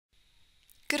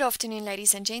Good afternoon,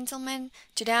 ladies and gentlemen.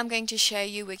 Today I'm going to show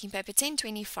you working paper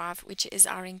 1025, which is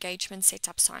our engagement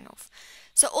setup sign-off.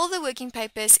 So all the working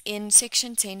papers in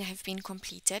section 10 have been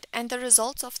completed and the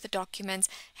results of the documents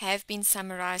have been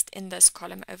summarized in this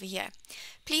column over here.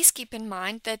 Please keep in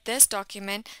mind that this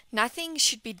document, nothing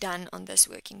should be done on this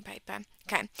working paper.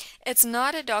 Okay, it's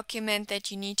not a document that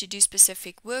you need to do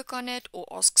specific work on it or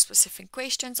ask specific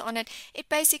questions on it. It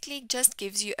basically just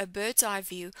gives you a bird's eye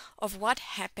view of what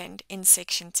happened in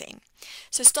section 10.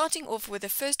 So starting off with the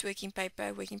first working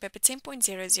paper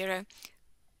 10.00,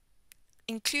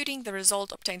 including the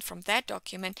result obtained from that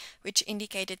document, which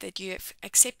indicated that you have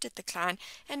accepted the client,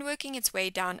 and working its way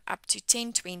down up to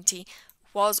 1020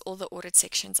 was all the audit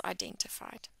sections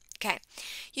identified. Okay,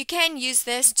 you can use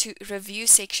this to review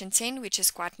section 10, which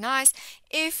is quite nice.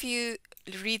 If you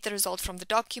read the result from the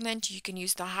document, you can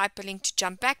use the hyperlink to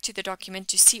jump back to the document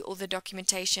to see all the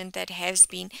documentation that has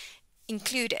been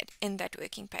included in that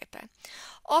working paper.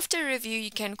 After review,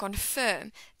 you can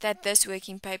confirm that this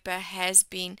working paper has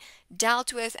been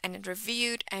dealt with and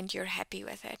reviewed and you're happy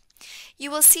with it. You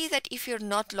will see that if you're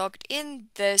not logged in,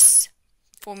 this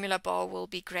formula bar will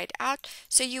be grayed out,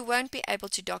 so you won't be able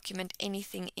to document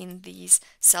anything in these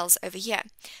cells over here.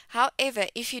 However,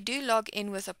 if you do log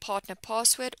in with a partner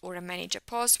password or a manager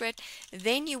password,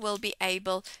 then you will be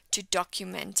able to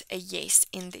document a yes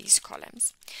in these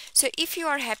columns. So if you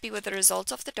are happy with the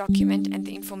results of the document and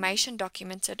the information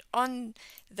documented on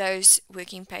those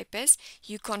working papers,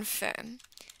 you confirm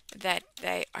that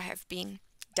they have been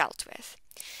dealt with.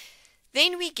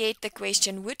 Then we get the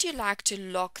question, would you like to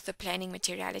lock the planning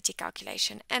materiality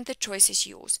calculation? And the choice is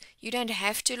yours. You don't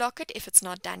have to lock it if it's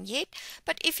not done yet,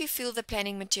 but if you feel the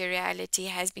planning materiality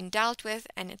has been dealt with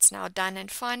and it's now done and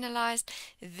finalized,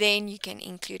 then you can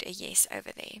include a yes over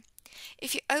there.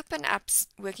 If you open up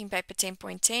working paper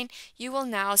 10.10, you will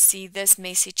now see this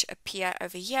message appear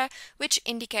over here, which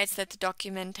indicates that the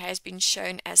document has been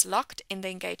shown as locked in the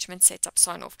engagement setup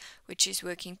sign-off, which is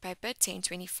working paper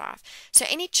 1025. So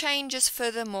any changes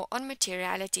furthermore on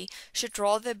materiality should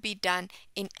rather be done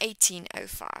in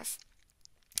 1805.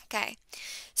 Okay,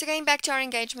 so going back to our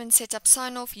engagement setup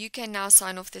sign-off, you can now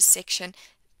sign off this section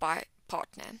by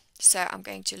partner. So I'm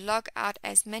going to log out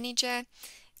as manager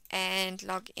and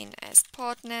log in as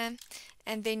partner,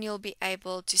 and then you'll be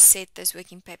able to set this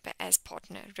working paper as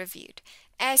partner reviewed.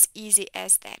 As easy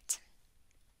as that.